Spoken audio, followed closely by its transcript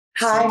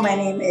Hi, my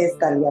name is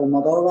Thalia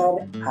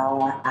Almodovar.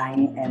 I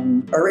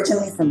am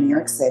originally from New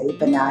York City,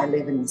 but now I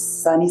live in the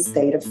sunny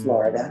state of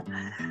Florida.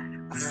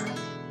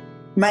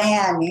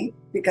 Miami,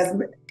 because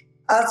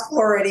us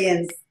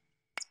Floridians,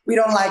 we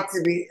don't like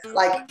to be,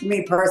 like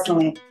me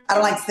personally, I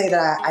don't like to say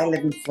that I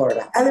live in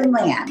Florida. I live in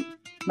Miami.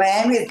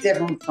 Miami is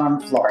different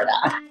from Florida,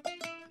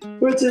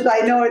 which is,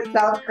 I know it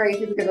sounds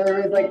crazy because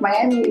everybody's like,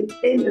 Miami is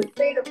in the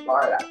state of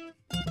Florida.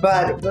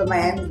 But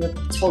Miami is a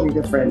totally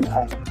different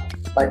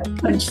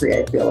country,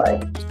 I feel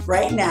like.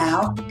 Right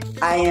now,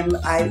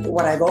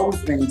 what I've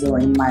always been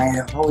doing my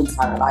whole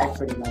entire life,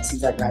 pretty much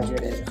since I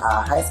graduated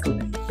high school,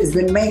 has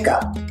been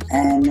makeup.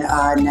 And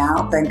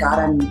now, thank God,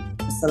 I'm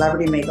a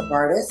celebrity makeup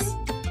artist.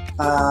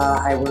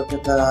 I work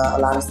with a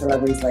lot of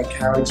celebrities like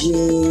Karol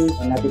G,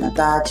 Nati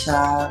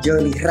Natasha,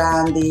 Jolie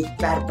Randy,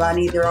 Bad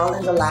Bunny. They're all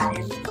in the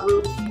Latin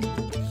group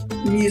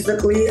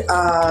musically.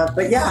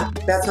 But yeah,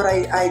 that's what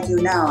I do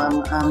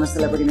now. I'm a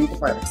celebrity makeup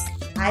artist.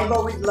 I've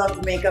always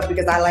loved makeup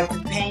because I like to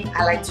paint,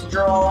 I like to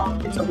draw.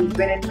 It's always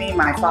been in me.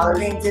 My father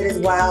painted as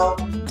well,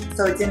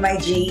 so it's in my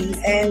genes.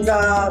 And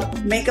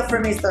makeup for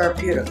me is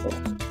therapeutical.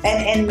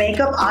 And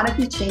makeup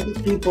honestly changes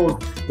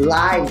people's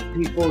lives.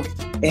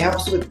 It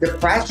helps with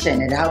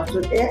depression. It helps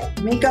with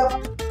it.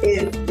 Makeup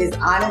is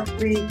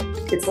honestly,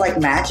 it's like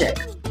magic.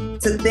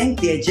 To think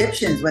the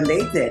Egyptians, when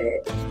they did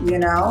it, you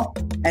know?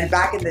 And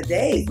back in the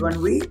days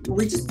when we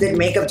just did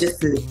makeup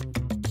just to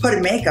put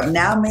in makeup.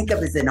 Now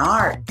makeup is an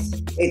art.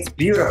 It's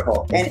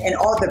beautiful. And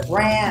all the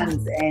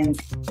brands and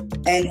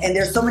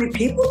there's so many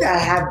people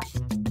that have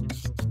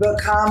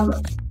become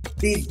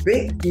these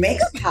big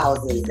makeup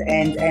houses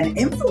and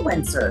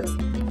influencers.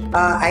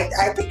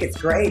 I think it's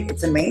great.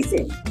 It's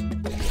amazing.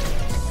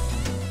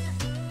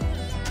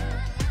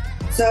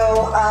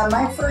 So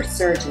my first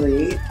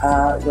surgery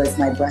was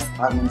my breast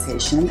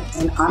augmentation.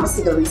 And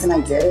honestly, the reason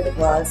I did it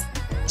was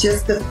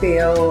just to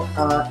feel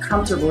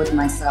comfortable with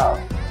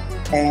myself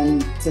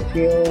and to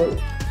feel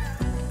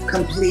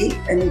complete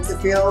and to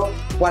feel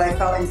what I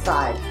felt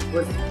inside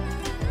was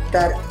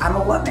that I'm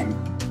a woman.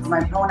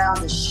 My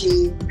pronouns is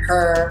she,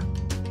 her,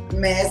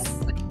 miss.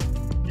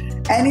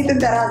 Anything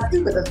that has to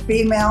do with a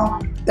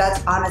female,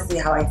 that's honestly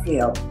how I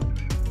feel.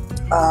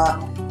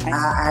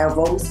 I've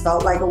always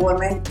felt like a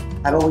woman.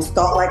 I've always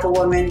thought like a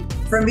woman.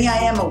 For me, I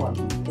am a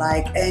woman.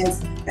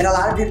 And a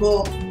lot of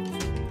people,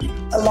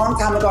 a long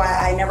time ago,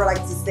 I never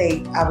liked to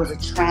say I was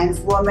a trans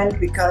woman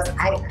because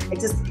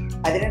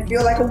I didn't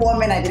feel like a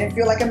woman. I didn't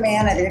feel like a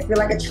man. I didn't feel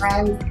like a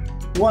trans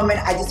woman.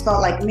 I just felt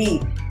like me.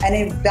 And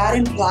if that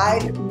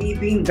implied me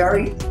being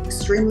very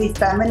extremely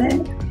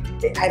feminine,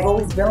 I've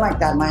always been like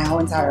that my whole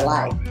entire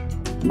life.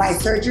 My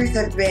surgeries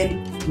have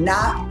been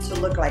not to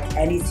look like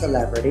any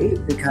celebrity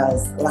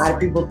because a lot of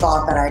people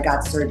thought that I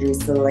got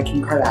surgeries to look like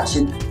Kim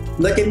Kardashian.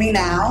 Look at me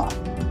now.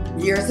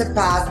 Years have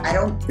passed. I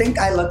don't think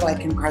I look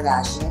like Kim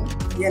Kardashian.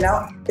 You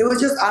know, it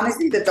was just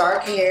honestly the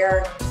dark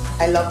hair.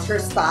 I loved her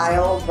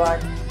style,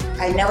 but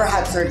I never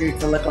had surgery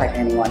to look like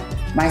anyone.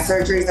 My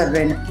surgeries have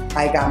been,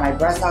 I got my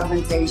breast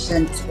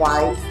augmentation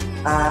twice.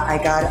 I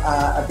got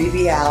a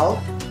BBL,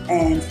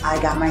 and I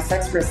got my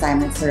sex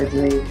reassignment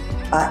surgery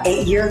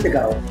 8 years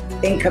ago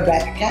in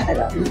Quebec,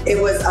 Canada.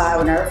 It was, I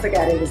will never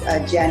forget, it was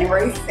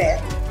January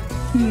 5th,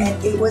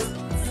 and it was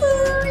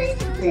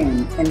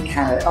freezing in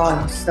Canada. Oh,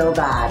 it was so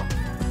bad.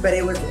 But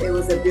it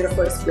was a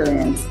beautiful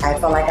experience. I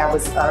felt like I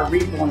was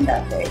reborn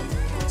that day.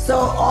 So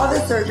all the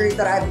surgeries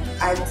that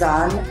I've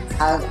done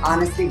have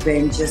honestly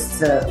been just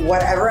to,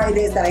 whatever it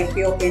is that I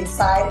feel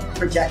inside,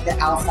 project it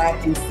outside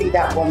and see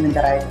that woman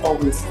that I've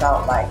always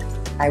felt like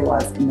I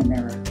was in the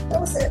mirror. That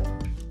was it.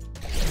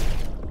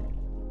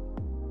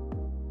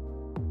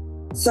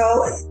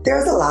 So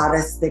there's a lot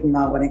of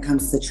stigma when it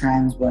comes to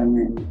trans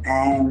women,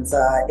 and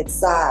it's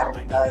sad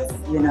because,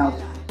 you know,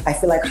 I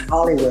feel like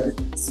Hollywood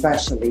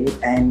especially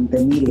and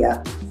the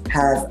media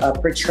has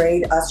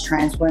portrayed us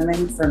trans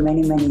women for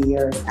many, many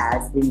years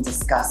as being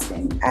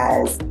disgusting,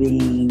 as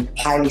being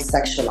highly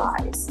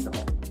sexualized,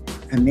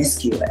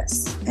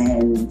 promiscuous.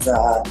 And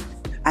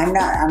I'm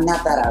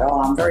not that at all.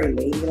 I'm very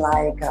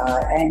ladylike.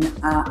 And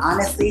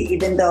honestly,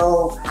 even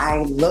though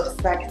I look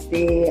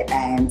sexy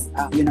and,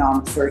 you know,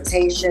 I'm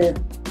flirtatious,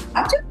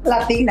 I'm just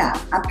Latina.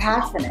 I'm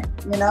passionate,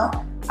 you know?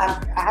 I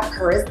have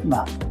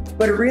charisma.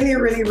 But really,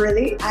 really,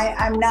 really,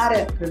 I'm not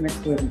as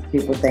promiscuous as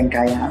people think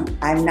I am.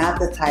 I'm not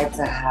the type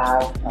to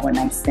have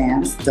one-night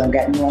stands. Don't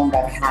get me wrong,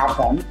 I've had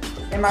them.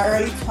 In my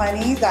early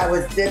 20s, I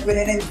was dipping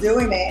in and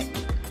doing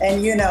it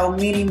and, you know,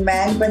 meeting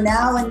men. But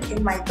now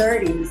in my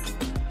 30s,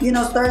 you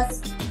know,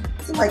 starts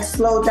to like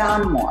slow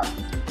down more.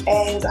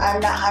 And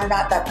I'm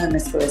not that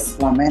promiscuous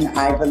woman.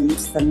 I believe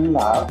still in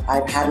love.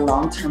 I've had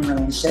long-term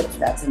relationships,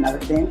 that's another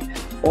thing.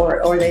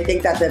 Or they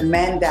think that the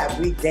men that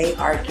we date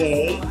are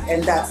gay,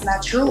 and that's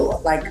not true.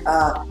 Like,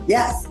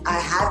 yes, I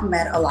have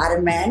met a lot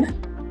of men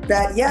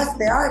that, yes,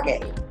 they are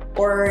gay.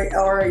 Or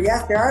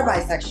yes, they are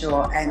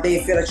bisexual and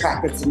they feel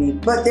attracted to me.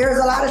 But there's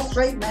a lot of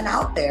straight men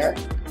out there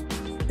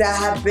that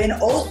have been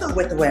also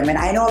with women.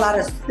 I know a lot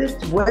of cis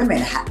women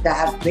that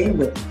have been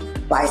with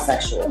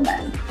bisexual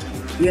men,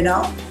 you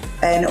know?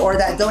 and or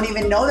that don't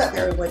even know that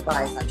they're with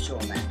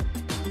bisexual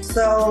men.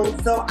 So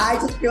I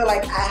just feel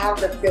like I have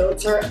to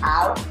filter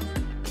out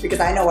because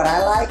I know what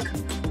I like,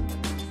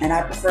 and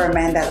I prefer a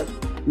man that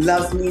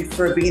loves me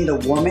for being the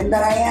woman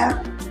that I am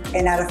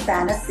and not a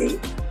fantasy.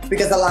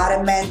 Because a lot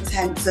of men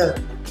tend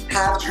to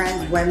have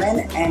trans women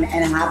and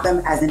have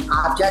them as an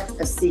object,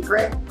 a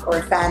secret, or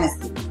a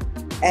fantasy.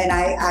 And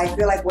I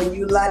feel like when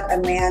you let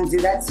a man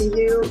do that to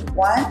you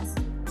once,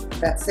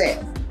 that's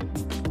it.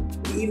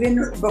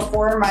 Even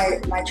before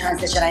my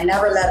transition, I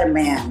never let a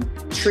man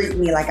treat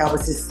me like I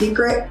was his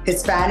secret,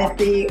 his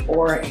fantasy,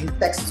 or his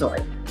sex toy.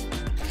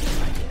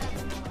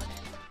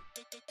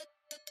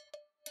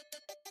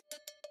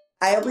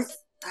 I always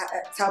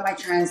tell my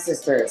trans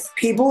sisters,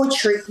 people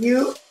treat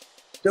you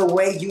the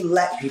way you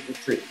let people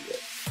treat you,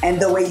 and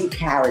the way you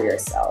carry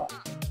yourself,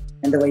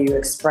 and the way you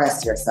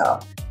express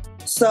yourself.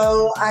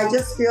 So I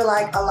just feel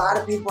like a lot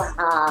of people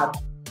have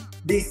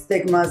these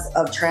stigmas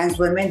of trans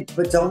women,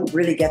 but don't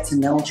really get to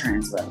know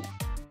trans women,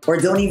 or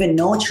don't even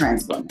know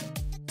trans women.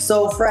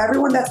 So for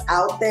everyone that's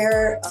out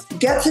there,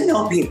 get to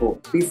know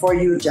people before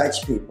you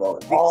judge people.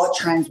 All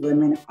trans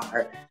women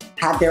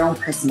have their own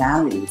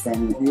personalities,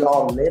 and we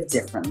all live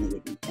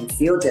differently and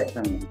feel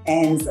differently.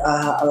 And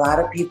a lot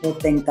of people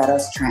think that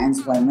us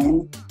trans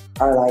women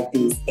are like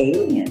these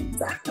aliens.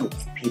 That's what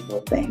people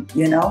think,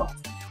 you know?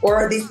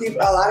 Or these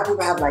people, a lot of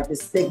people have like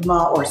this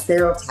stigma or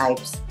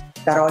stereotypes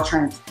that all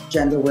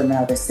transgender women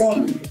are the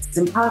same. It's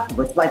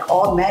impossible. It's like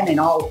all men and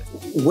all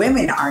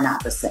women are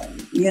not the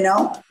same, you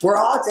know? We're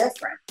all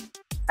different.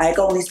 I can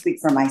only speak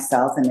for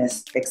myself and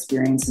the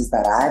experiences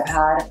that I've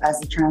had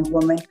as a trans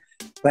woman,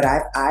 but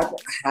I've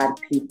had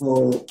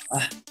people,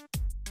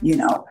 you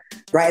know,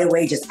 right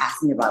away just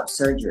ask me about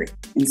surgery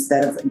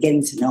instead of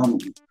getting to know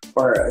me.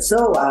 Or,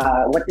 so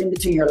what's in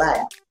between your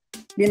legs?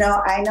 You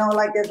know, I know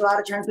like there's a lot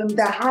of trans women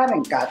that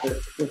haven't got the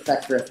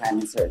sex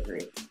reassignment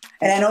surgery.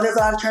 And I know there's a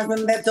lot of trans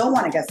women that don't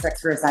want to get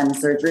sex reassignment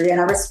surgery, and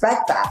I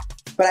respect that.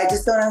 But I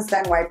just don't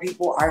understand why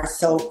people are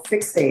so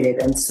fixated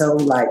and so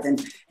like, and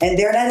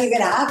they're not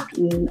even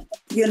asking,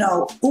 you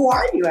know, who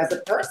are you as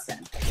a person?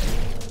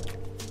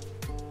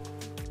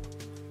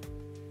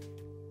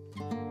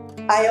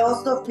 I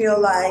also feel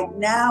like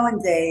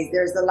nowadays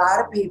there's a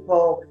lot of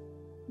people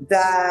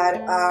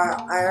that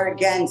are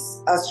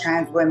against us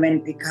trans women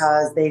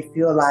because they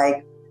feel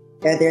like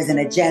there's an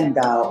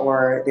agenda,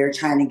 or they're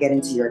trying to get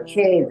into your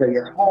kids or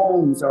your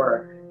homes,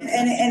 or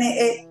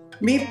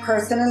me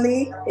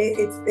personally,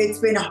 it's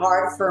been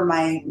hard for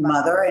my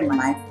mother and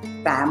my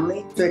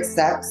family to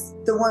accept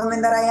the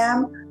woman that I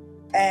am,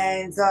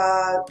 and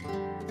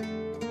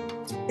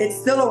it's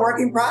still a work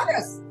in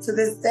progress to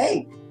this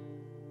day.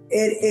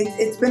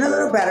 It's been a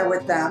little better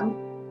with them,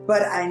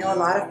 but I know a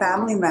lot of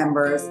family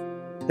members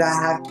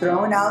that have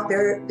thrown out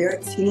their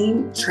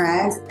teen,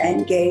 trans,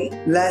 and gay,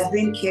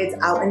 lesbian kids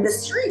out in the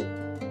street.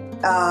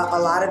 A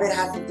lot of it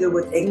has to do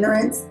with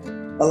ignorance.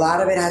 A lot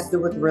of it has to do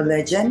with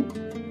religion.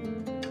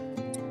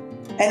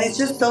 And it's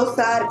just so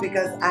sad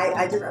because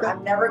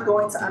I'm never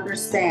going to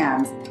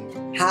understand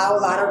how a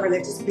lot of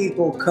religious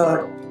people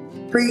could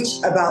preach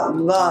about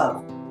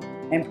love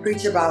and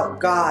preach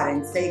about God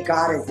and say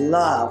God is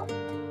love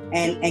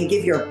and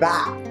give your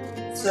back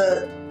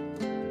to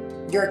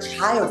your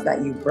child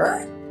that you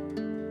birth.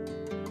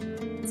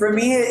 For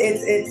me,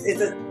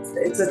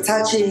 it's a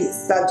touchy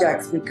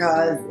subject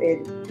because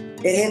it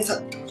hits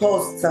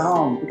close to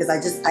home, because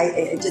I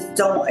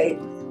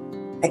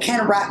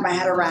can't wrap my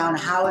head around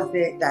how is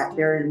it that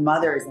there are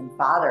mothers and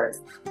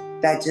fathers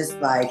that just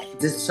like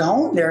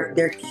disown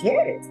their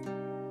kids.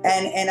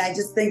 And I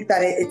just think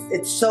that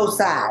it's so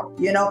sad,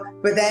 you know?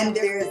 But then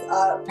there's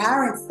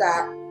parents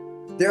that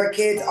their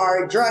kids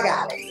are drug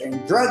addicts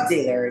and drug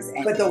dealers.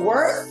 But the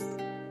worst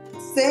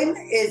thing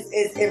is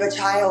if a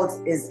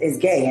child is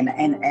gay, and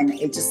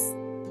it just,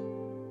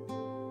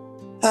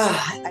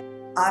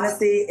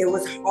 honestly, it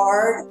was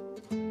hard.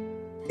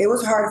 It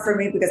was hard for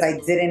me because I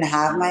didn't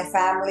have my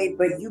family,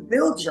 but you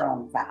build your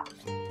own family,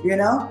 you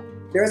know?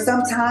 There are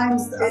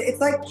sometimes,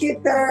 it's like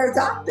kids that are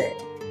adopted,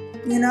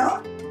 you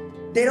know?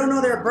 They don't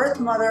know their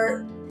birth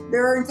mother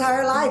their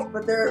entire life,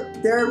 but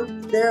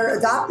their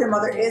adopted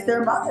mother is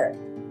their mother.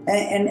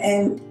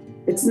 And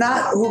it's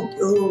not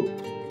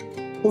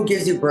who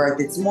gives you birth,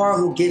 it's more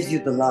who gives you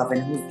the love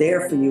and who's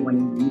there for you when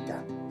you need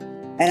them.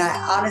 And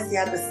I honestly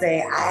have to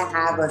say, I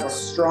have a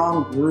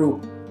strong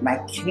group, my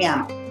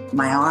camp,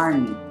 my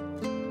army,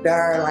 that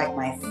are like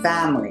my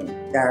family,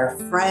 that are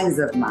friends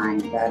of mine,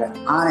 that are,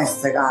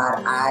 honest to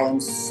God, I am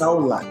so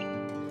lucky,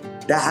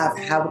 that have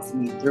helped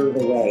me through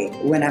the way.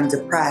 When I'm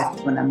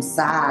depressed, when I'm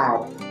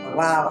sad,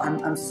 wow,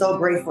 I'm so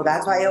grateful.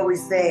 That's why I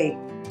always say,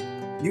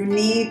 you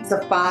need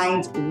to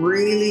find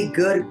really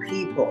good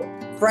people.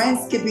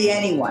 Friends could be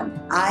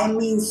anyone. I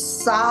mean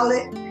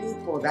solid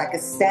people that could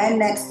stand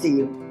next to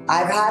you.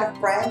 I've had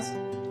friends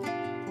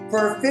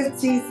for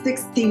 15,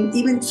 16,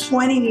 even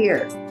 20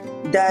 years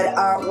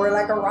that were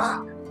like a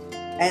rock.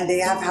 And they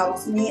have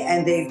helped me,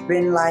 and they've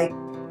been like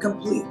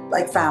complete,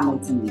 like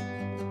family to me.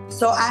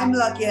 So I'm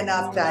lucky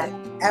enough that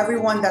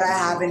everyone that I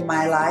have in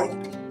my life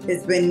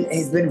He's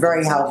been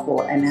very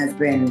helpful and has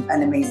been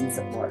an amazing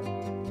support.